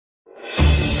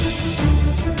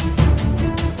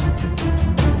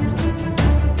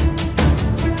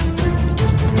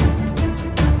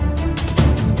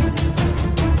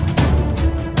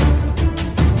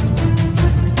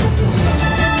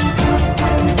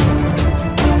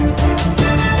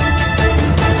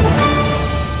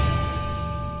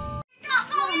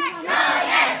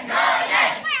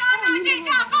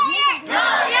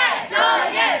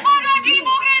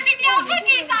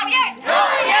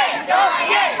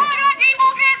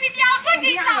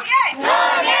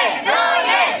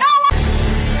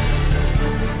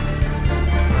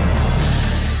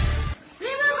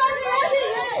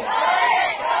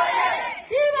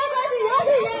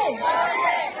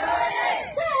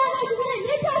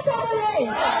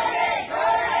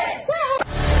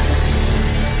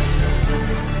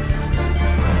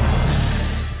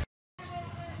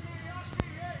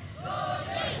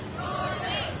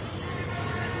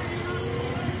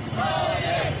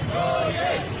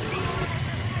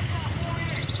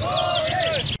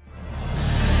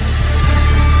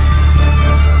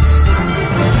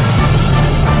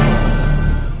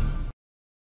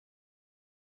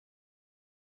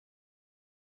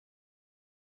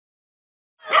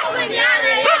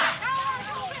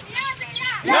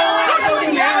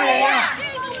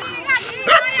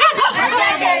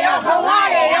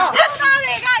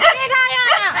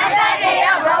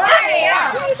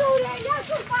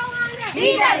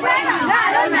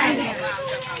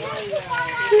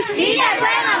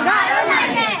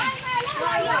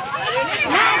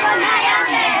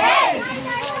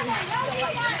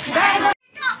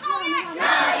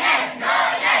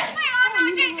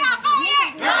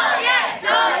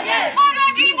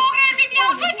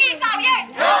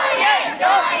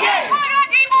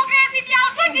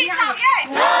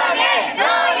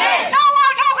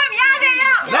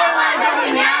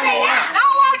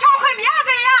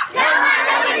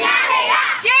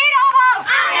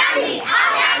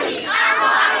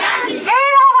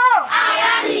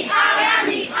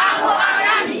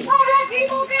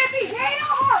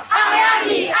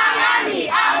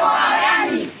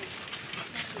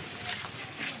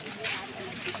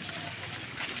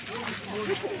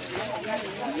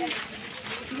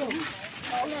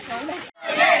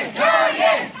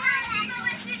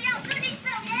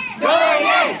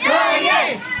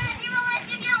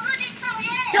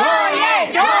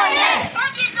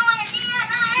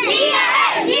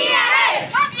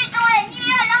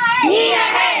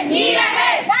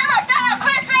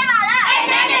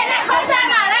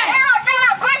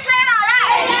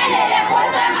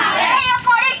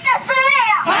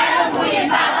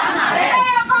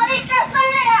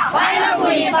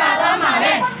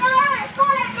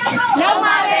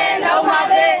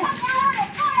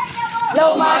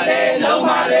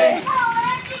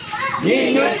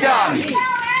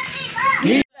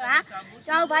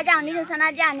Cháu phải chàng đi từ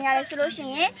sana chàng nhà để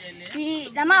solution ấy thì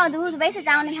làm sao đủ bây giờ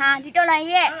chàng này ha thì tôi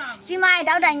lại ấy chỉ mai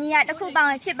đào đại nhà đã khu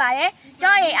bằng chết bài ấy cho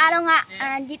ấy long ạ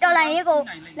thì tôi lại ấy cô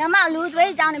làm sao đủ bây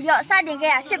giờ chàng này biểu sát đến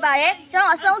cái chết bài ấy cho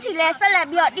họ sống thì là sẽ là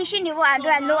biểu đi xin nhiều à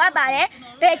rồi lúa bài ấy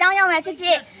về chàng nhau mà chết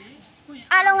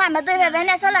long ạ mà tôi về bên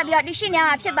này sẽ là biểu đi xin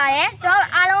nhà chết bài ấy cho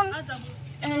long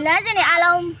lấy cái này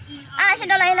long xin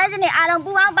tôi lại lấy cái này long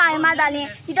bù áo bài mà đại liền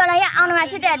thì tôi lại ông mà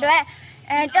chết đẹp rồi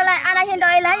tôi lại anh xin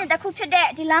tôi lấy những khu vực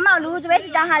đấy thì làm sao lúa bây giờ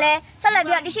chàng hà lệ sẽ là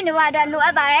biểu đi xin nhiều à rồi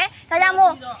lúa bài ấy tại sao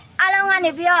mà long anh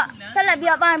này biểu sẽ là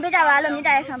biểu bằng bây giờ là làm như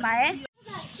thế không bài ấy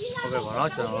ok còn nó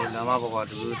cho làm sao bảo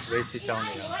lúa bây giờ chàng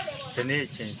này cái này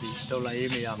chuyện gì tôi lại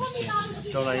mấy am chuyện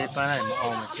tôi lại bán này mà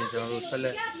ông chuyện cho lúa sẽ là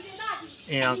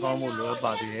anh có một lúa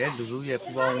bài thì lúa ye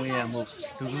bao nhiêu em một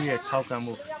lúa ye thao cam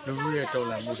một lúa ye tôi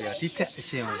làm một cái thì chắc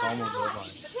xem có một lúa bài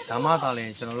đảm bảo ta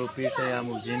lên cho nó bây giờ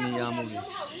một chuyện gì một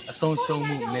sống sống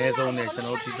một nghề sống này cho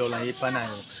nó đi đâu lại bán này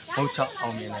hỗ trợ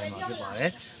ông này mà cái bài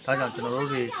đấy ta cho nó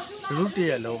rồi lúa thì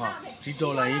là lâu ha đi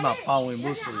đâu lại mà bao nhiêu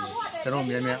một số cho nó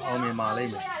miếng ông này mà lấy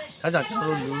mà ta cho nó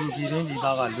lúa đi đến đi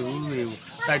ba cái lúa rồi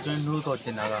tại chỗ lúa thôi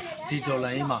trên đó đi đâu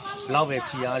lại mà lao về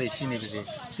phía ấy xin đi về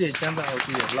sẽ chẳng phải ở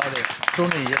đây lao về chỗ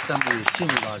này rất chăm chỉ xin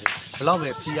đi vào lao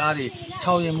về phía ấy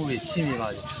chao yên mũi xin đi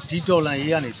vào đi đâu lại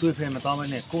này tôi phải mà tao mới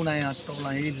này cô này đâu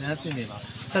lại là xin đi vào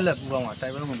sẽ là buông mà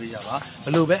tại sao không bây giờ đó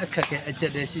lúa bé cái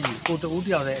chết đấy xin cô tôi uống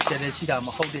掉đấy chết đấy xin là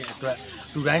mà không để rồi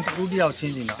lúa này uống掉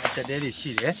xin gì mà chết đấy thì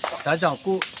xin đấy ta cho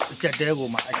cô chết đấy của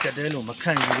mà chết đấy luôn mà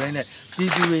看lúa này đi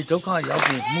đi đâu có giáo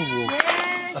viên mua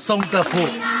sống tập phụ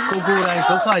cô này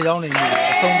đâu có giáo này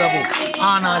sống tập phụ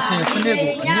na xin xin đấy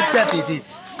của nhất chất thì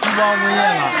bao nhiêu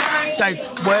là cái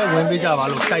bữa bây giờ vào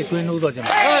lúc cái tuyến núi rồi chứ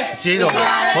mà xí rồi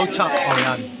hỗ trợ ở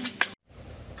nhà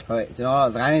rồi cho nó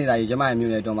cái này là gì chứ mà nhiều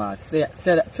này cho mà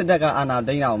sẽ đặt cái anh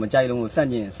đấy nào mà chạy luôn sân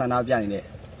nhìn sân nào chạy này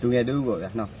luôn nghe đủ rồi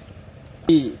nó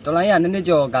thì tôi nói anh nên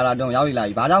cho cả là đồng giáo đi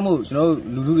lại bà giáo mu cho nó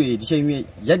lulu đi chơi mi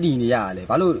rất đi này à đấy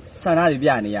bà lu sân nào đi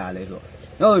biển này à đấy rồi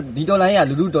nó đi tôi nói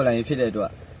lulu tôi nói phía đấy rồi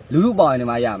lulu bao này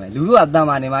mà ya mày lulu ở đâu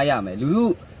mà này mà ya mày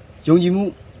lulu dùng gì mu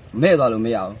mẹ đó luôn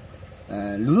mẹ ảo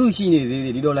lulu xí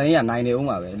này đi tôi nói này này ông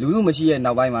mà vậy lulu mà xí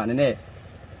nào bay mà này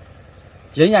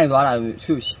dễ nhảy đó là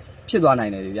sựဖြစ်သွားနို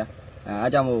င်တယ်ဗျာ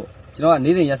အားကြောင့်မို့ကျွန်တော်က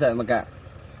နေတင်ရက်ဆက်မက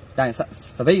တိုင်း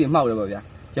သပိတ်တွေမှောက်တယ်ပေါ့ဗျာ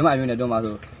ကျမအမျိုးနဲ့တွန်းပါ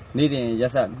ဆိုနေတင်ရ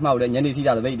က်ဆက်မှောက်တယ်ညနေစီး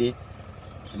တာသပိတ်တွေ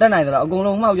တက်နိုင်တော့အကုန်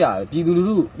လုံးမှောက်ကြတယ်ပြည်သူ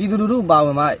လူထုပါဝ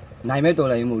င်မှနိုင်မဲ့တော်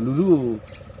လိုက်မှုလူထု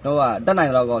တော့ကတက်နိုင်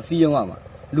တော့ကောစီးရုံးရမှာ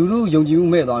လူထုယုံကြည်မှု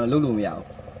မဲ့သွားတယ်လုပ်လို့မရ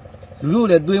ဘူးလူထု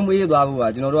လည်းသွေးမွေးသွားဖို့က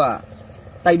ကျွန်တော်တို့က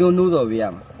တိုက်တွန်းနှိုးဆော်ပေးရ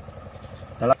မှာ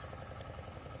ဒါလား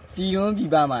ပြည်တွ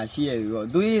င်းပြည်ပမှာရှိ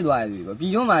ရပြီးတော့သွေးသွားရပြီးတော့ပြ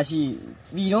ည်တွ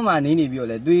င်းမှာနေပြီးတော့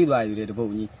လဲသွေးသွားရတယ်တပုံ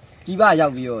ကြီးပြည်ပရောက်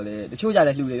ပြီးတော့လဲတချို့ကြ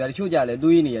လဲလှူတယ်ဗျာတ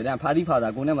ချို့ကြလဲသွေးနေရတယ်ဖာသီးဖာသာ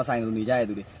ကိုယ်နဲ့မဆိုင်လို့နေကြရတဲ့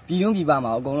သူတွေပြည်တွင်းပြည်ပမှာ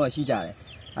အကုန်လုံးရှိကြ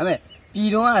တယ်ဒါပေမဲ့ပြည်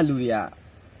တွင်းကလူတွေက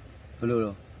ဘယ်လို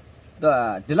လဲ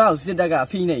ဒီလောက်စစ်တပ်က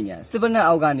အဖိနေညာစစ်ပနက်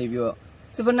အောက်ကနေပြီးတော့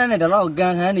စစ်ပနက်နဲ့ဒီလောက်က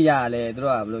န်ခန်းနေ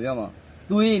ရတာလဲသူတို့ကဘယ်လိုပြော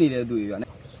မလဲသွေးနေတဲ့သူတွေဗျာ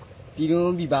ပြည်တွ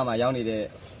င်းပြည်ပမှာရောက်နေ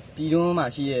တဲ့ပြည်တွင်း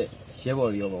မှာရှိ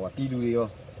တဲ့ရဲဘော်တွေရောပေါ့ကွာပြည်သူတွေရော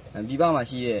ပြည်ပမှာ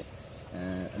ရှိတဲ့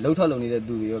အလုံးထွက်လုံနေ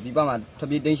တဲ့သူတွေရောပြည်ပ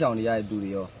မှာထွက်ပြေးတိမ်းရှောင်နေရတဲ့သူ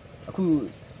တွေရော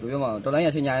အခုဘယ်လိုပြောမလဲတော်လိုင်း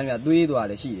ရချင်းညာ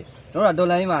ရမြသွေးသွားတယ်ရှိတယ်တို့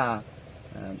ကတော်လိုင်းမှာ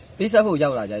ပေးဆက်ဖို့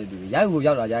ရောက်လာကြတဲ့သူတွေရိုက်ဖို့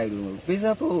ရောက်လာကြတဲ့သူတွေပေး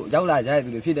ဆက်ဖို့ရောက်လာကြ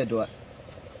တဲ့သူတွေဖြစ်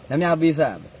တဲ့တော့နများပေးဆ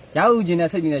က်ရောက်ဦးခြင်း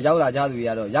နဲ့စိတ်နဲ့ရောက်လာကြသူတွေ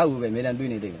ကတော့ရောက်ဦးပဲအများတ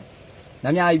န်းတွေးနေတယ်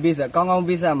နများကြီးပေးဆက်ကောင်းကော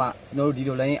င်းပေး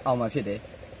ဆက်မှတို့ဒီလိုလိုင်းအောင်မှာဖြစ်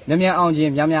တယ်နများအောင်ခြင်း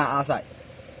များအားဆိုင်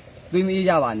သွေးမအေး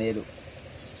ကြပါ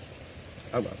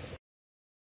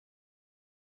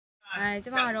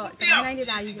နဲ့လို့ဟုတ်ပါကျမကတော့ကျွန်တော်တိုင်းဒေ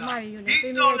သကြီးကျမရေယူနေ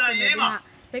သွေးမေးတဲ့ရှင်တွေက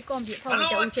ဘက်ကွန်ပြဖောက်လို့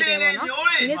တူဖြစ်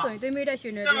တယ်ပေါ့နော်ဒီနေ့ဆိုရင်သွေးမေးတဲ့ရှ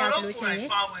င်တွေတရားဆိုလို့ချင်း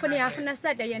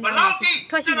980ရက်နေ့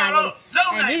မှာထွက်ရှိလာ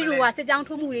တယ်နေ့လူကစစ်ကြော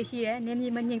င်းထိုးမှုတွေရှိတယ်နေမြေ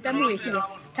မငြိမ်သက်မှုတွေရှိ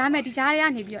တယ်ဒါမဲ့ဒီကြားထဲ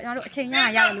ကနေပြီးတော့ကျွန်တော်တို့အချိန်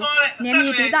ရရတယ်လို့နေမြေ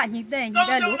ဒေသညီသ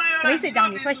က်လို့ဒိတ်စစ်ကြောင်း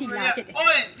တွေထွက်ရှိလာဖြစ်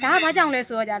တယ်ဒါကဘာကြော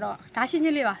င့်လဲဆိုတော့ကြတော့ဒါရှ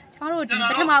င်းလေးပါ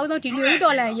ကျွန်တော်တို့ဒီပထမဦးဆုံးဒီຫນွေဦး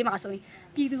တော်လန်ရေးမှာဆို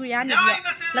ရင်ပြည်သူတွေ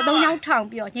ကနေပြီးတော့လက်သုံးချောင်းထောင်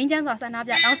ပြီးတော့ငိမ့်ချမ်းစွာဆန္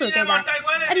ဒပြတောင်းဆိုခဲ့ကြတယ်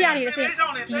အဲ့ဒီကနေတစ်ဆ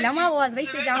င့်ဒီလမ်းမပေါ်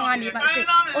ကဗိတ်စစ်ကြောင်းကနေပါတစ်ဆ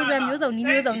င့်ပုံစံမျိုးစုံ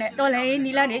နီးမျိုးစုံနဲ့တော်လန်ရေး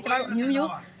နီးလန်းတွေကျွန်တော်တို့အမျိုးမျိုး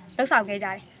လှုပ်ဆောင်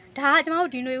ခဲ့ကြတယ်ဒါကကျွန်တော်တို့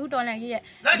ဒီຫນွေဦးတော်လန်ရေး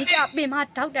ရဲ့အဓိကပင်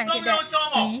မထောက်တိုင်ဖြစ်တဲ့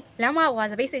ဒီလမ်း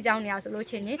မပေါ်ကဗိတ်စစ်ကြောင်းနေရာ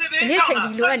ဆိုလို့ချင်းဒီနေ့ချိန်ဒီ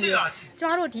လိုအပ်နေတယ်ကျွန်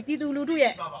တော်တို့ဒီပြည်သူလူထု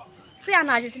ရဲ့ဆရာ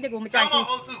နာရှင်စနစ်ကိုမကြိုက်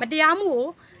ဘူးမတရားမှုကို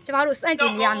ကျွန်တော်တို့စ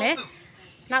န့်ကျင်နေရ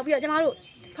မယ်နောက်ပြီးတော့ကျွန်တော်တို့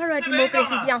Federal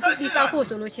Democracy ပြောင်းစုတည်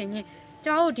ဆောက်ဖို့ဆိုလို့ချ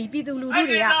င်းကျွန်တော်တို့ဒီပြည်သူလူထု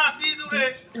တွေက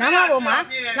လမ်းမပေါ်မှာ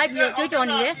လိုက်ပြီးတော့ကြွေး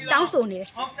ကြော်နေတယ်တောင်းဆိုနေတယ်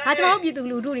ဒါ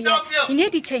ကျွန်တော်တို့ပြည်သူလူထုတွေရဲ့ဒီနေ့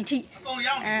ဒီ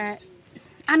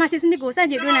ချိန်ထိအာဏာရှင်စနစ်ကိုစန့်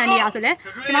ကျင်တွန်းလှန်နေရ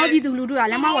ဆိုလဲကျွန်တော်တို့ပြည်သူလူထု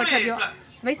ကလမ်းမပေါ်ထွက်ပြီးတော့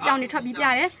ဗိတ်တောင်း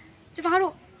တွေထွက်ပြီးပြတယ်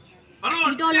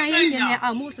ကျွန်တော်တို့ဒီတော်လှန်ရေးမြန်မြန်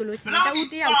အောင်မှုဆိုလို့ရှိရင်တဦး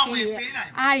တယောက်ချင်းရဲ့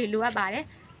အားတွေလိုအပ်ပါ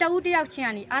တယ်တဦးတယောက်ချင်းက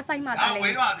နေအားဆိုင်မှ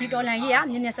တယ်လေဒီတော်လှန်ရေး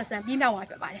ကမြန်မြန်ဆက်ဆံပြီးမြောက်သွား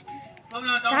ဖြစ်ပါ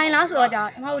တယ်ဒိုင်လားဆိုတော့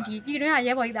ကျွန်တော်တို့ဒီပြည်တွင်း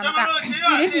ကရဲဘော်ကြီးတာမ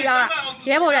ကပြည်တွင်းပြည်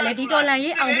ကရဲဘော်တွေကလည်းဒီတော်လန်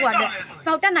ရေးအောင်ဖို့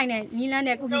အတွက်ပေါက်တက်နိုင်တဲ့ညီလ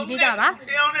န်းတဲ့ကုညီ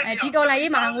ပေးကြပါဒီတော်လန်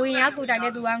ရေးမှာငွေရကူ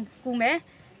တိုင်တဲ့သူကကူမယ်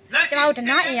ကျွန်တော်တို့ဒ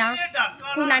နာအင်အား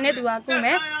ကူနိုင်တဲ့သူကကူမ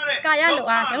ယ်ကာယလို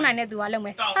အားလုံနိုင်တဲ့သူကလုံ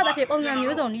မယ်အဲ့ဒါဖြစ်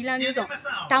ပုံစံမျိုးစုံညီလန်းမျိုး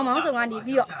စုံတောင်ပေါင်းစုံကနေ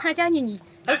ပြီးတော့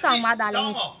ဟန်ချညီလှုပ်ဆောင်မှသာလ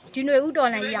ည်းဒီຫ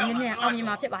ນွေဦးတော်လန်ရေးကမြင်မြန်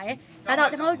အောင်မြင်မှာဖြစ်ပါ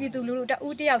တယ်ဒါတော့ကျွန်တော်တို့ပြည်သူလူထု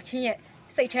တဦးတယောက်ချင်း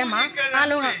ရဲ့စိတ်ထဲမှာ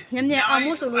အားလုံးကမြန်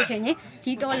အောင်မှုဆိုလို့ချင်းဒီ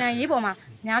တော်လန်ရေးပေါ်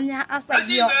မှာများအ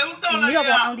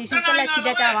စိုက်ပြီးတော့ဒီတော့ပေါ်အောင်တီရှင်ဆက်လက်ချီတ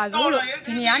က်ကြပါစို့လို့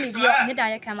ဒီနေရာနေပြီးတော့မြစ်တာ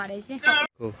ရက်ခံပါတယ်ရှင်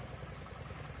ဟုတ်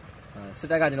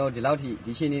စစ်တပ်ကကျွန်တော်ဒီ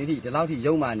လောက်ထိဒီရှင်နေအထိဒီ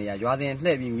လောက်ထိရုံမာနေတာရွာစဉ်လှ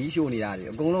ည့်ပြီးမီးရှို့နေတာတွေ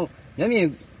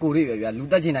အကုန်လုံးမျက်မြင်ကိုယ်တွေပဲဗျာလူ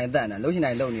တက်ချင်တိုင်းတက်နေတာ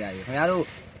လှုပ်ချင်တိုင်းလှုပ်နေတာတွေခင်ဗျားတို့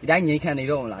ဒီတိုင်း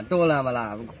ငြိမ်ခံနေတော့မလားတော်လန်မလား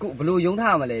ဘလို့ယုံ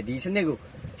ထားမလဲဒီစနစ်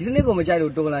ကိုမကြိုက်လို့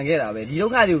တော်လန်ခဲ့တာပဲဒီဒု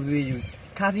က္ခတွေ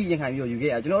ကိုယူခါးစီးရင်ခံပြီးတော့ယူ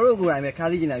ခဲ့တာကျွန်တော်တို့ကိုယ်တိုင်ပဲ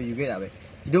ခါးစီးကျင်တိုင်းယူ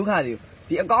ခဲ့တာပဲဒီဒုက္ခ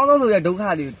တွေဒီအကောင်းဆုံးဆိုတဲ့ဒုက္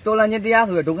ခတွေတော်လန်ခြင်းတရား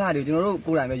ဆိုတဲ့ဒုက္ခတွေ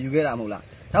ကျွန်တော်တို့ကိုယ်တိုင်ပဲယူခဲ့တာမဟုတ်လား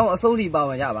ဒါမှမဟုတ်အဆုံးထိပါ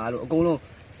ဝင်ကြပါလို့အကုန်လုံး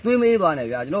သွေး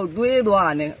မေးသွားနေဗျာ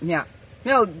ကျွန်တော်တို့သွေးသွားတာနဲ့အမျှ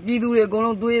မြောက်ပြည်သူတွေအကုန်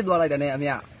လုံးသွေးသွားလိုက်တဲ့နဲ့အ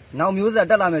မျှနောက်မျိုးဆက်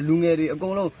တက်လာမဲ့လူငယ်တွေ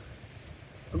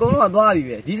အကုန်လုံးကသွား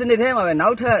ပြီပဲဒီစနစ်ထဲမှာပဲ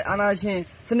နောက်ထပ်အာဏာရှင်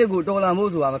စနစ်ကိုတော်လန်ဖို့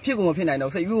ဆိုတာမဖြစ်ကုန်မဖြစ်နိုင်တော့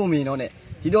စိတ်ပြီးမမြင်တော့နဲ့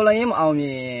ဒီတော်လန်ရင်မအောင်မြ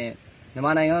င်မြန်မာ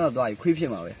နိုင်ငံကတော့သွား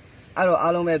ပြီခွေးဖြစ်မှာပဲ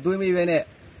အဲ့တော့အားလုံးပဲသွေးမေးပဲနဲ့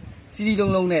စီစီ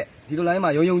လုံးလုံးနဲ့ဒီတော်လန်ရင်မှာ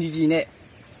ယုံကြည်နဲ့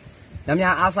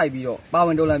များအားစိုက်ပြီးတော့ပါ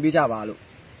ဝင်တော်လန်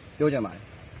ပေးကြပါလို့ပြောချင်ပါတယ်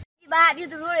ဒီပါပြည်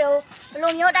သူတို့တွေကို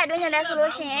ဘယ်လိုမျိုးတိုက်တွန်းနေလဲဆို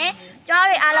လို့ရှိရင်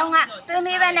ကျွန်တော်တို့အားလုံး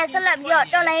ကသွေးမေးပဲနဲ့ဆက်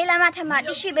လက်ပြီးတော့တော်လန်ရေးလမ်းမထက်မှတ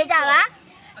ရှိပေးကြပါ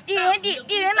ပြည်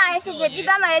တွင်းမှာဖြစ်စေပြည်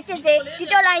ပမှာဖြစ်စေဒီ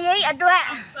တော်လန်ရေး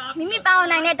အတွက်မိမိပါဝင်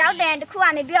နိုင်တဲ့တောက်တန်တစ်ခုက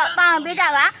နေပြီးတော့ပါဝင်ပေးကြ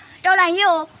ပါတော်လန်ရေး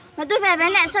ကိုမတွေ့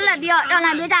ဖက်ပဲနဲ့ဆက်လက်ပြီးတော့တော်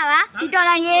လန်ပေးကြပါဒီတော်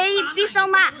လန်ရေးပြီးဆုံး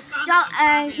မှ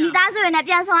ကျွန်မိသားစုတွေနဲ့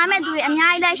ပြန်ဆောင်ရမယ့်သူတွေအ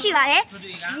များကြီးလည်းရှိပါတယ်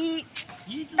ဒီ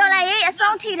တော်လိုက်ရေး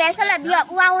အဆုံးထိလဲဆက်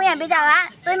လက်ပြီးတော့ပူပေါင်းဝင်ရပေးကြပါ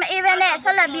သွေးမအေးပဲနဲ့ဆ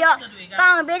က်လက်ပြီးတော့ကော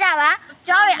င်းပေးကြပါ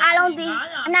ကျောင်းတွေ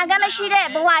အားလုံးဒီအနာဂတ်မရှိတဲ့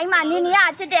ဘဝကြီးမှာနေနေရ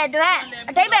ဖြစ်တဲ့အတွက်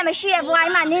အတိတ်ပဲမရှိတဲ့ဘဝ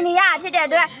ကြီးမှာနေနေရဖြစ်တဲ့အ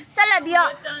တွက်ဆက်လက်ပြီးတော့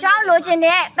ကျောင်းလိုချင်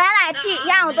တဲ့ပန်းလိုက်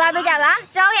အထိရအောင်သွားပေးကြပါ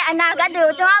ကျောင်းရဲ့အနာဂတ်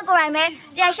တွေကိုကျောင်းကိုယ်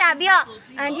တိုင်ပဲပြန်ရှာပြီးတော့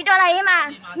ဒီတော်လိုက်ရေး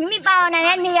မှာမိမိပါဝင်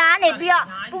နိုင်တဲ့နေရာ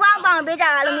ကနေပြီးတော့ပူပေါင်းပေးကြ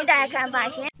ပါလို့မြစ်တာ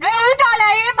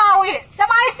ရခံပါရှင်လူတော်လိုက်ရေးပါဝင်ကျ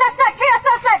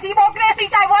မဆက်ဒီမိုကရေစီ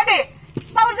တိုက်ပွဲ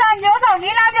တွေပုံစံမျိုးစုံနီ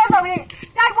လာမျိုးစုံပြီး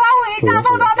တိုက်ပွဲဝင်တော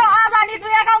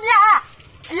င်းတော့အာသာနေသူရကောင်းမြတ်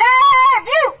လေ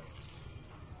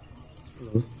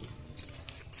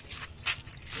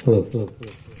ဗျူဟုတ်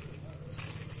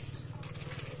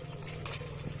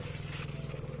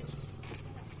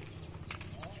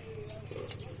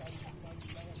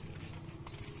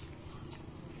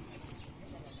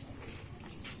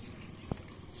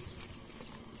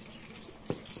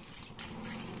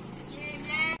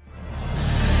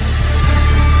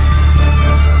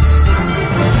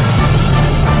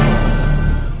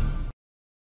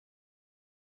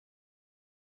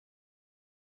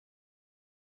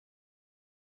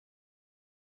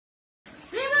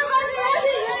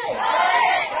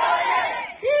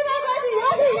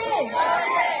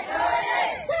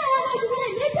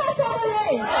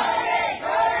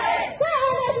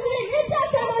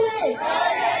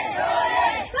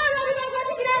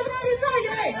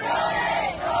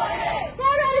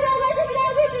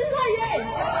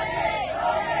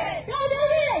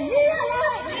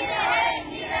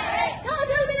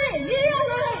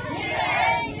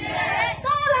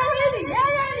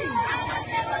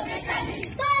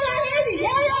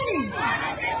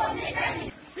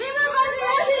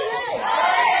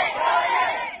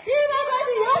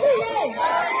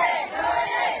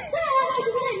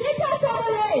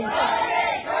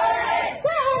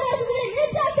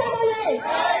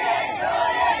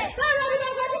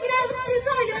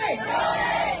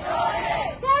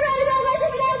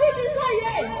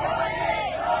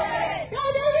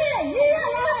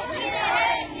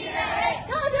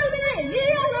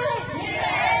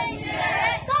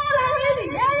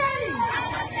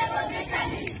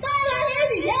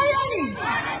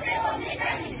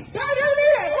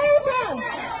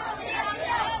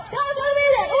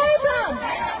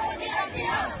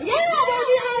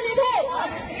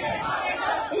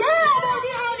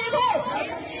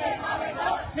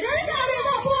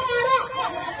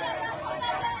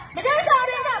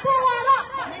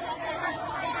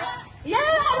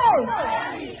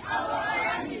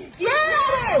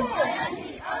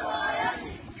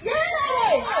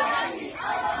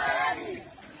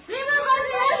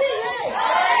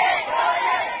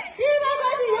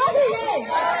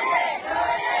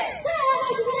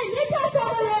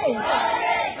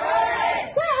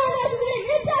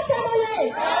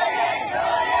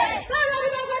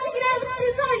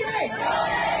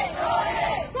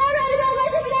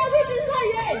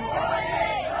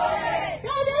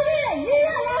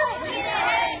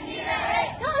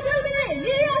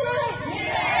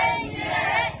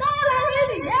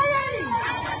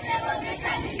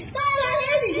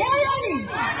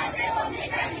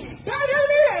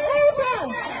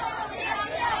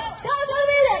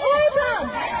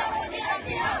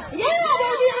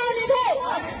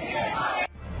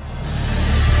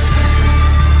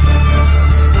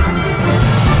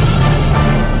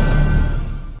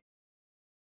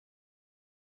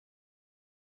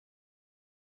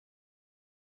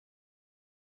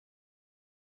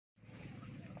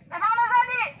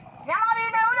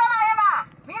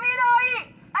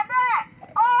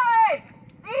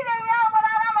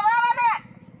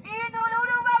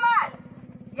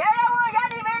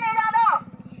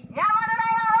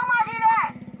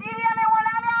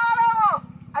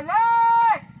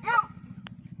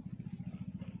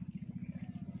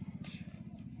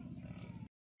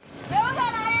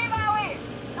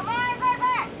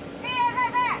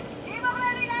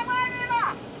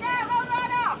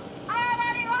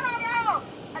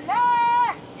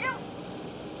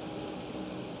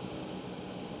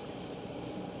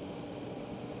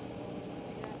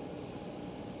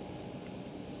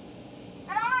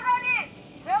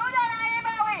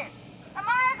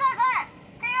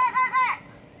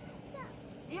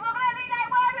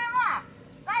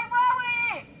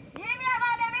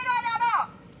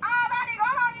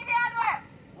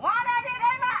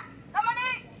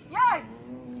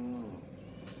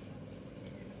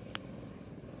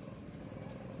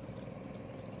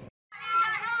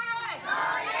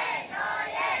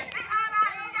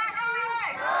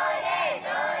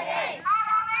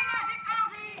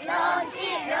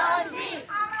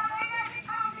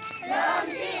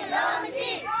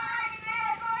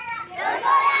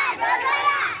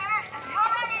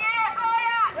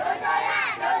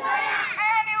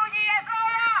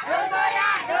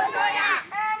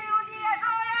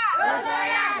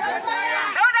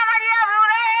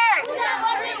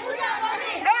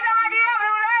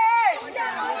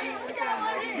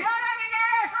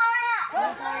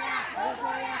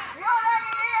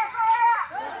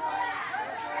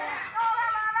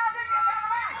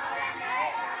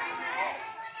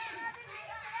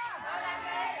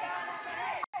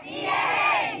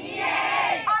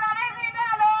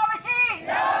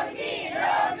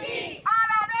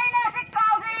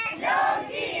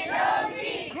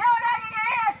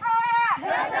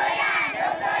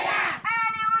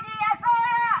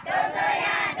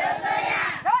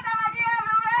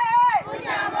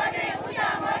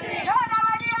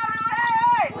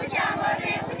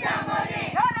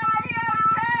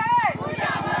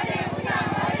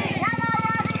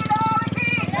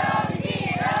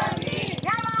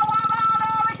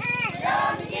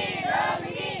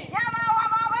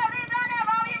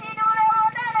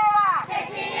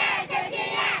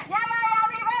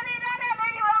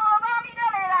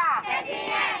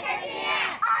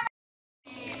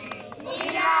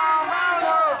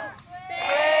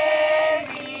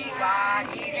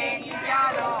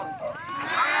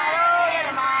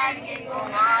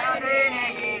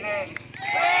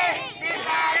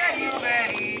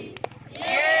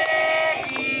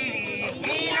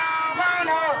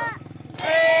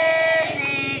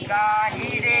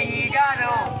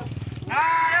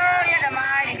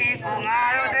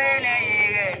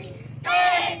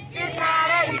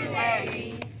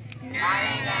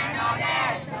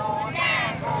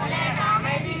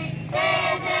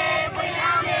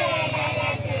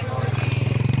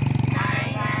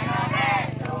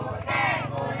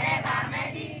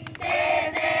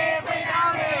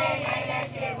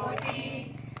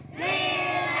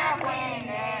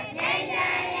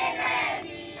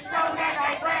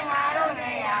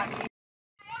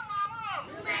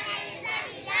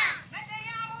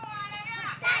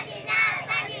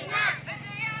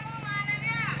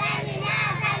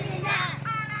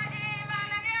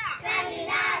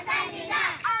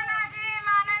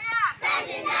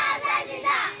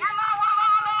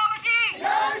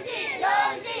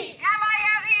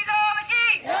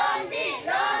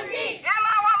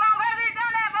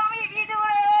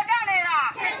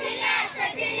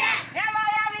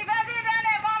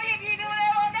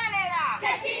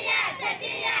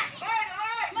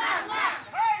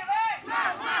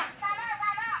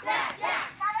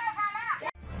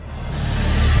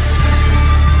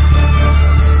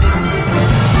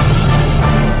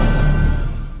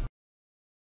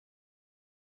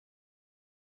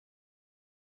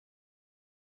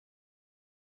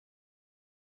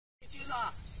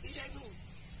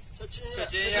ချက်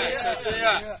ချင်းရ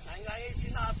နိုင်ငံရေးကျ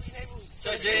င်းတာပြီးနေမှုချ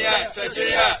က်ချင်း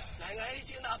ရနိုင်ငံရေး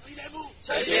ကျင်းတာပြီးနေမှုချ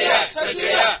က်ချင်းရ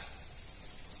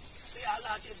ဆရာ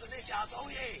လာချစ်တဲ့ကြာသုံး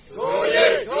ရေးတို့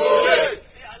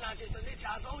ဆရာလာချစ်တဲ့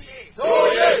ကြာသုံးရေးတို့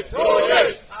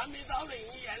အာမီတောင်းနေ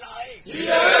ညီရလားညီ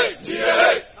ရ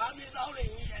အာမီတောင်းနေ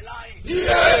ညီရလားညီ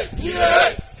ရ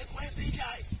စစ်ခွေးသေး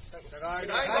ကြိုင်စစ်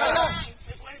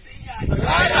ခွေးသေးကြိုင်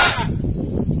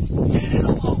ရေ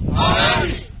တော်ဘုံအာ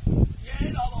မီရေ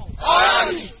တော်ဘုံအာ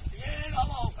မီရေတော်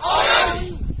ဘုံအာ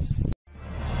မီ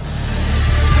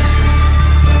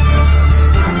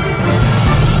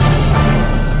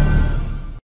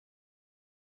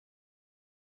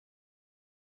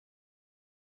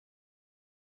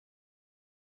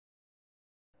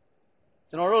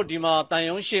ကျွန်တော်တို့ဒီမှာတန်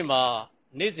ယုံရှိမှာ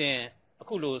နေ့စဉ်အ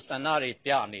ခုလိုဆန္ဒတွေ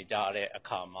ပြနေကြတဲ့အ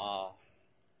ခါမှာ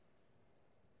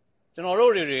ကျွန်တော်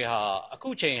တို့တွေဟာအခု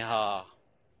ချိန်ဟာ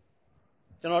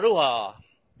ကျွန်တော်တို့ဟာ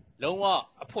လုံးဝ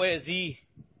အဖွဲ့အစည်း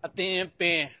အသင်းပ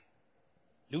င်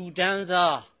လူဒန်း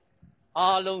စား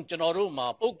အားလုံးကျွန်တော်တို့မှာ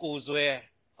ပုံကိုယ်ဆွဲ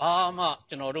အားမှ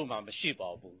ကျွန်တော်တို့မှာမရှိပါ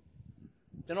ဘူး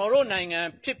ကျွန်တော်တို့နိုင်ငံ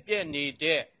ဖြစ်ပျက်နေ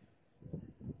တဲ့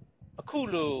အခု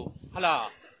လို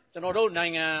ကျွန်တော်တို့နို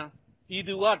င်ငံပြည်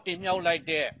သူကတင်မြှောက်လိုက်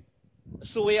တဲ့အ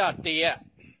စိုးရတရက်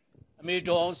အမေ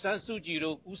တော်ဆန်းစုကြည်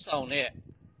တို့ဦးဆောင်တဲ့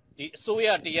ဒီအစိုးရ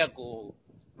တရက်ကို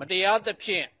မတရားသဖြ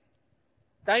င့်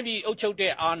တိုင်းပြည်အုပ်ချုပ်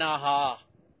တဲ့အာဏာဟာ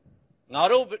ငါ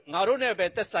တို့နဲ့ပဲ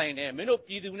သက်ဆိုင်တယ်မင်းတို့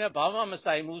ပြည်သူနဲ့ဘာမှမ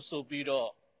ဆိုင်ဘူးဆိုပြီးတော့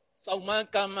စောက်မှန်း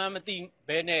ကမ်းမှန်းမသိ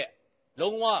ဘဲနဲ့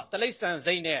လုံးဝတလိမ့်ဆန်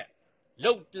စိမ့်နဲ့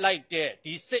လှုပ်လိုက်တဲ့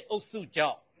ဒီစစ်အုပ်စု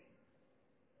ကြောင့်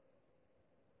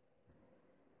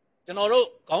ကျွန်တော်တို့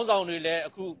ခေါင်းဆောင်တွေလည်း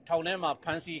အခုထောင်ထဲမှာဖ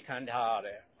မ်းဆီးခံထားရတ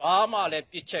ယ်။ဘာမှလည်း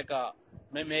ပြစ်ချက်က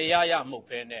မရမဟုတ်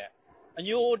ဘဲနဲ့အ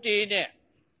ညိုအတေးနဲ့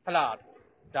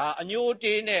ဒါအညိုအ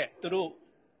တေးနဲ့သူ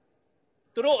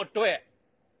တို့အတွက်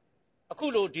အခု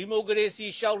လိုဒီမိုကရေစီ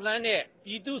ရှောက်လန်းတဲ့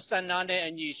ပြည်သူစန္ဒနဲ့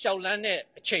အညီရှောက်လန်းတဲ့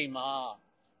အချိန်မှာ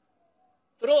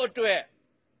သူတို့အတွက်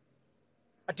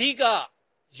အဓိက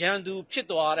ရန်သူဖြစ်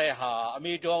သွားတဲ့ဟာအ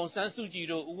မေတော်အောင်ဆန်းစုကြည်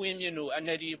တို့ဦးဝင်းမြင့်တို့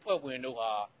NLD အဖွဲ့ဝင်တို့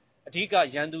ဟာအဓိက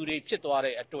ရန်သူတွေဖြစ်သွား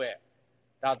တဲ့အတွက်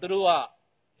ဒါသူတို့က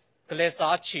ကလဲ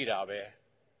စားချေတာပဲ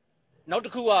နောက်တ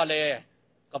စ်ခုကလည်း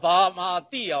ကဘာမှာ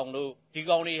တိအောင်လို့ဒီ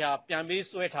ကောင်တွေဟာပြန်ပေး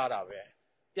ဆွဲထားတာပဲ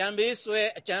ပြန်ပေးဆွဲ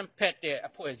အကြမ်းဖက်တဲ့အ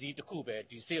ဖွဲ့အစည်းတစ်ခုပဲ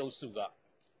ဒီစေအုပ်စုက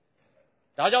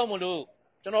ဒါကြောင့်မလို့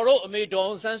ကျွန်တော်တို့အမေ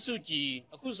တော်ဆန်းစုကြည်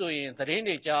အခုဆိုရင်သတင်း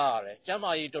တွေကြားရတယ်ကျမ်း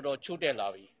မာရေးတော်တော်ချို့တက်လာ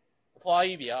ပြီအဖွား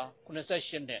ကြီးဗျာ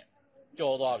88နှစ်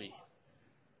ကျော်သွားပြီ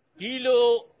ဒီလို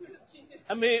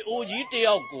အမေအိုကြီးတ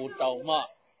ယောက်ကိုတောင်မှ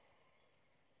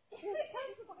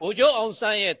ဗိုလ်ချုပ်အောင်ဆ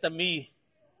န်းရဲ့သမီး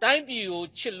တိုင်းပြည်ကို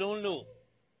ချစ်လွန်းလို့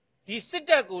ဒီစစ်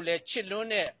တပ်ကိုလည်းချစ်လွန်း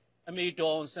တဲ့အမေ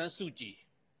တော်ဆန်းစုကြည်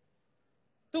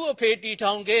သူ့အဖေတီ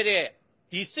ထောင်ခဲ့တဲ့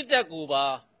ဒီစစ်တပ်ကိုပါ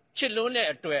ချစ်လွန်းတဲ့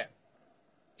အတွက်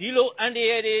ဒီလိုအန်တ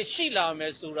ရာယ်တွေရှိလာမ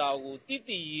ယ်ဆိုတာကိုတိ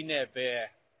တိကြီးနဲ့ပဲ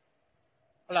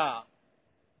ဟလား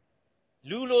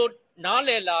လူလိုနားလ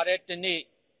ည်လာတဲ့တနေ့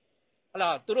ဟ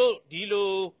လားသူတို့ဒီ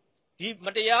လိုဒီမ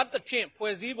တရားသဖြင့်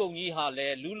ဖွဲ့စည်းပုံကြီးဟာလဲ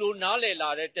လူလိုနားလည်လာ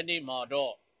တဲ့တနေ့မှာ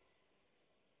တော့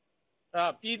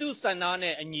ပြည်သူစံနာ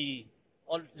နဲ့အညီ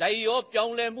လိုက်ရောပြော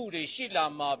င်းလဲမှုတွေရှိလာ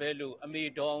မှာပဲလို့အမေ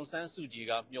တော်အောင်ဆန်းစုကြည်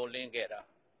ကမျှော်လင့်ခဲ့တာ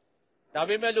ဒါ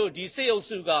ပေမဲ့လို့ဒီစစ်အုပ်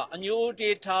စုကအညို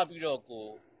တေးထားပြီးတော့ကို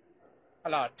ဟ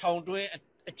လာထောင်တွင်း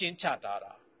အကျဉ်းချတာ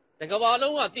တကဘာ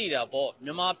လုံးကသိတာပေါ့မြ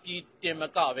န်မာပြည်တင်မ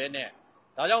ကပဲနဲ့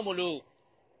ဒါကြောင့်မလို့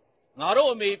ငါတို့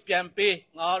အမေပြန်ပေး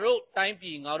ငါတို့တိုင်းပြ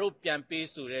ည်ငါတို့ပြန်ပေး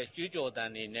ဆိုတဲ့ကြွေးကြော်သံ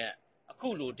တွေနဲ့အခု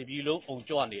လိုတပြည်လုံးအုံ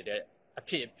ကြွနေတဲ့အ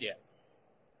ဖြစ်အပျက်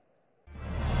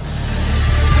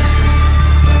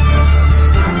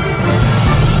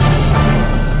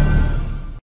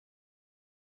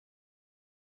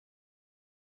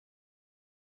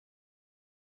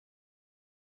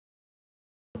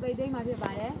ပိတ်သိမ်းမှာဖြစ်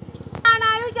ပါတယ်။အာနာ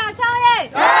ယုကြဆောင်ရေး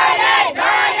ဒိုရေး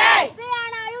စီအာ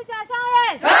နာယုကြဆောင်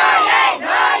ရေးဒိုရေး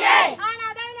အာနာ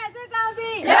တိုင်းနဲ့စစ်ကောင်စီ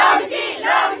လုံရှိ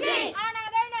အာနာ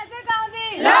တိုင်းနဲ့စစ်ကောင်စီ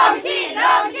လုံရှိ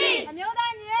အမျိုး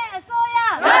သားညီရဲ့အစိုးရ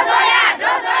ဒိုဆိုရအ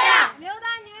မျိုး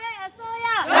သားညီရဲ့အစိုးရ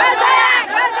ဒိုဆိုရ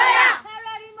ဖက်ဒရ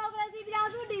ယ်ဒီမိုကရေစီပြော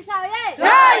င်းစုတည်ဆောက်ရေး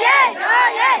ဒိုရေးဖက်ဒ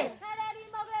ရယ်ဒီ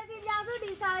မိုကရေစီပြောင်းစုတ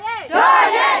ည်ဆောက်ရေးဒို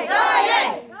ရေး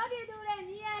တို့ပြည်သူတွေ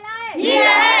ညီရလားညီရ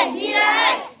ဟဲ့ညီရ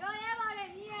ဟဲ့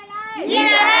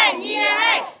ညီရ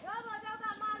ဟဲ့ရောဘောကြောက်က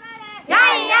မှာခဲ့တယ်ရ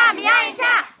ရင်မရရင်ချ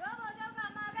ရောဘောကြောက်က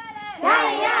မှာခဲ့တယ်ရ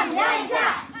ရင်မရရင်ချ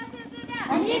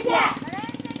အမြင့်ပြ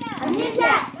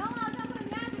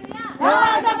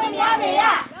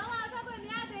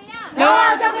ရောင်းအော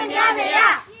င်ချက်ခွင့်များစေရ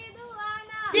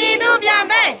ပြည်သူပြန်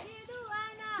မိတ်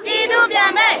ပြည်သူတို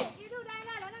င်းက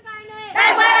လည်းနှကိုင်းနေတို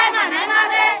က်ပွဲတိုင်းမှာနိုင်ပါ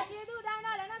စေပြည်သူတိုင်းက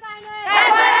လည်းနှကိုင်းနေတို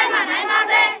က်ပွဲတိုင်းမှာနိုင်ပါ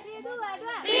စေပြည်သူအတွ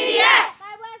က် PDF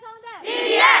တိုက်ပွဲဆုံးတဲ့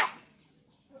PDF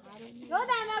တို့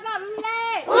တယ်မကဘူးလေ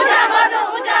ဦးကြမတော်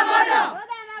တို့တယ်မက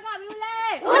ဘူးလေ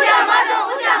ဦးကြမတော်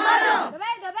တ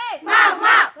ပိတ်မောက်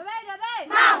တပိတ်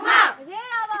မောက်ရေး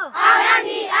တော်ဘုံအောင်ရမ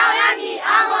ည်အောင်ရမည်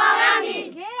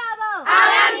ရေးတော်ဘုံအောင်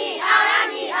ရမည်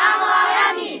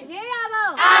ရေးတော်ဘုံ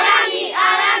အောင်ရမည်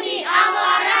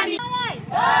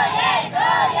ဒိုရေး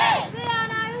စီအာ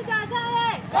နာယုကြဆောင်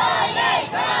ရေး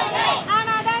အာ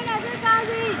နာတိုင်းနဲ့စစ်ကောင်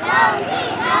စီ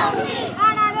အာ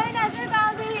နာတိုင်းနဲ့စစ်ကော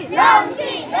င်စီအ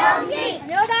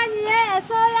မျိုးသားညီရဲ့အ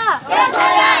စိုးရအမျိုးသား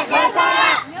ညီရဲ့အစိုးရ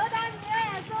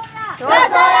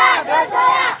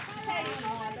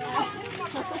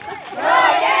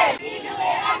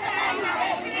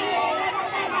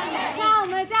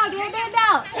မကြောက်ဒိုးတဲ့တော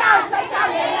က်ကြောက်စိတ်ချ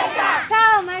လေးရဲ့ချဆော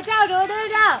င်းမကြောက်ဒိုးတဲ့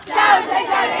တောက်ကြောက်စိတ်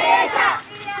ချလေးရဲ့ချ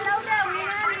ဒီလုံးတဲ့ဝိ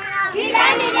ညာဉ်ဒီတို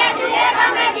င်းနေတဲ့သူရဲ့ကော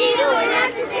င်းတဲ့ပြည်သူဝိညာဉ်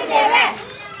စစ်စစ်တွေပဲ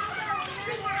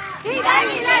ဒီတိုင်း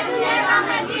နေတဲ့သူရဲ့ကောင်း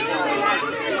တဲ့ပြည်သူဝိညာဉ်စ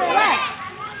စ်စစ်တွေပဲ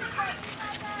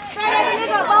ဆရာလေး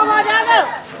ကပေါင်းပါကြလို့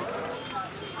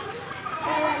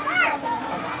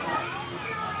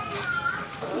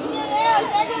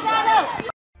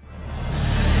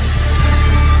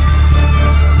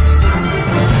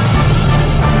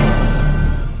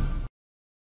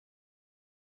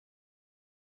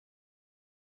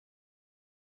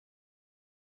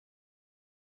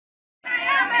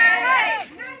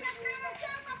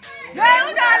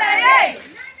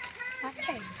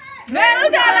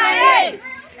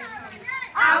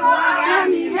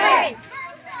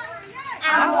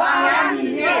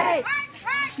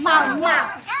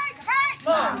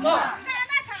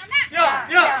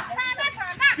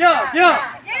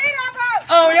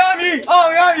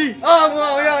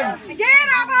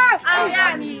အောင်ရ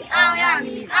မည်အောင်ရမ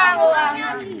ည်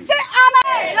စစ်အာဏာ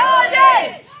လို့ရေး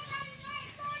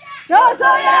ဒို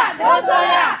ဆိုရကျောင်းကို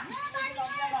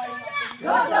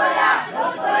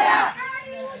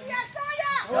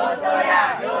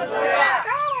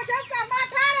ချက်ကမှ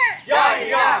ထားတယ်ရရင်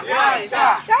ချ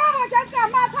ကျောင်းကိုချက်က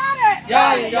မှထားတယ်ရရ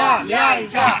င်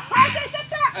ချဖာစစ်စစ်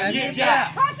တပ်အမြင့်ပြ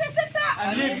အ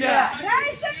မြင့်ပြရို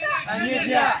င်းစစ်တပ်အမြ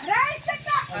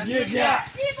င့်ပြ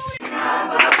ပြည်သူနာ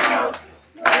မတော်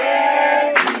ဝေး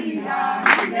စီနာ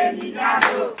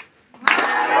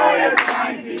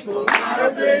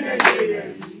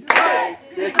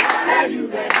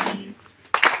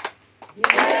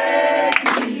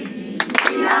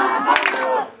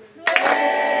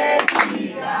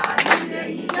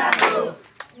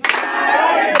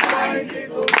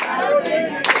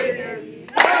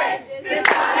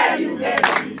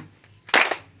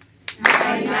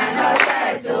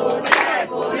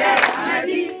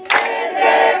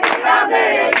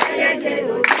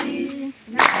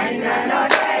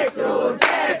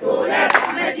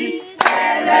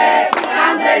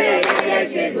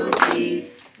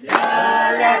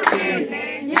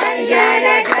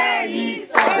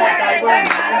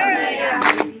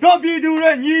Don't be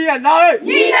doing ye a lie.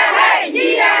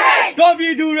 Don't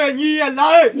be doing ye a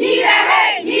lie.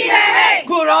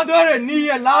 Corando ni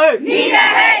a lie.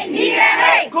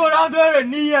 Corando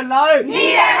ni a lie.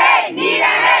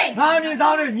 Nami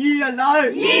down a ye a lie.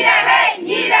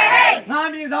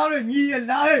 Nami down a ye a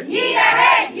lie.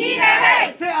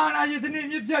 Say Anna is an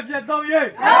image of your don't ye.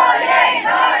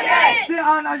 Say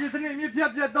Anna is an image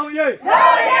of your don't ye.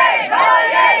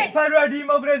 Federal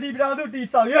democracy without the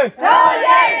Soviet.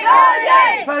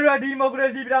 Federal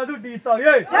democracy without the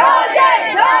Soviet.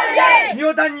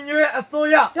 New than you a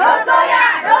soya.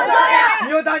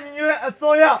 New than you a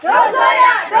soya.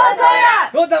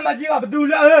 Go the magic of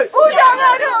Dula.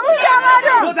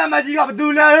 Go the magic of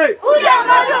Dula.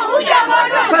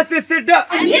 Pass it up.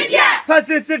 Pass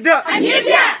it up.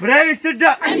 Raise it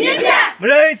up.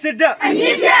 Raise it up.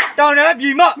 Don't have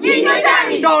you up.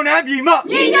 Don't have you up.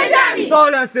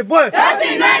 Dollars a boy.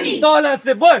 Dollars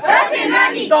a boy.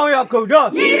 Don't your code.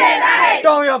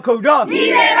 Don't your code.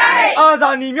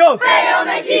 Azanimo.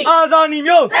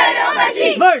 Azanimo.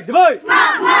 Boy, the boy.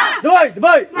 The boy, the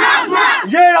boy.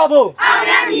 Yerabo.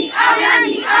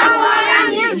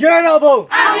 Yerabo.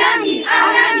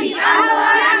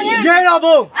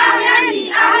 Yerabo.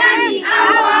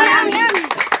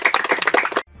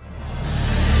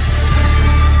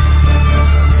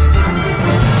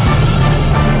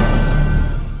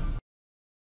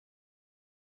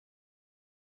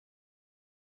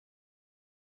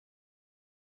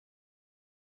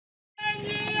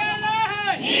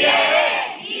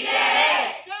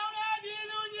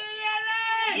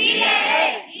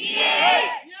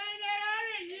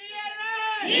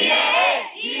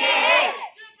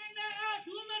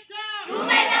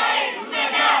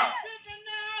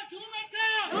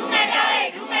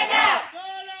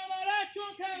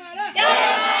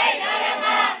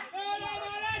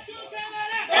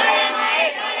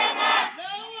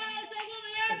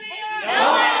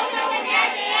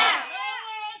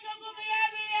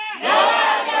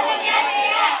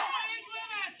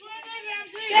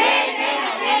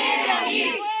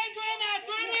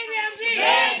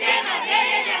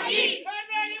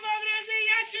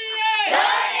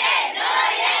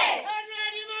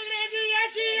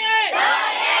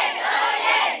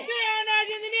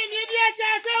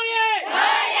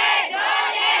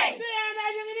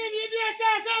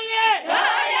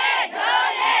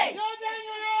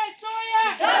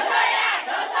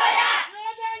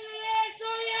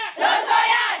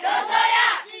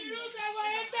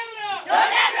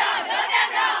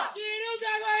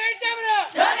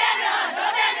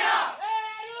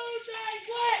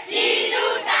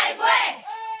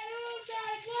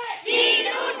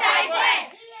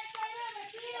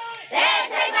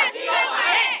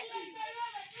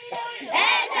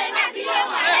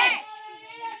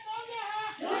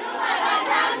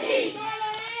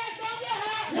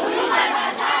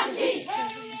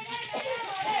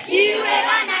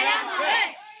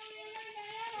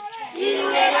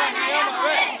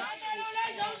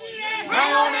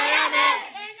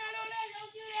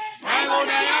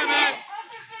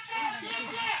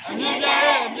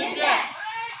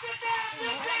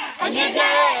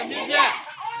 Yeah.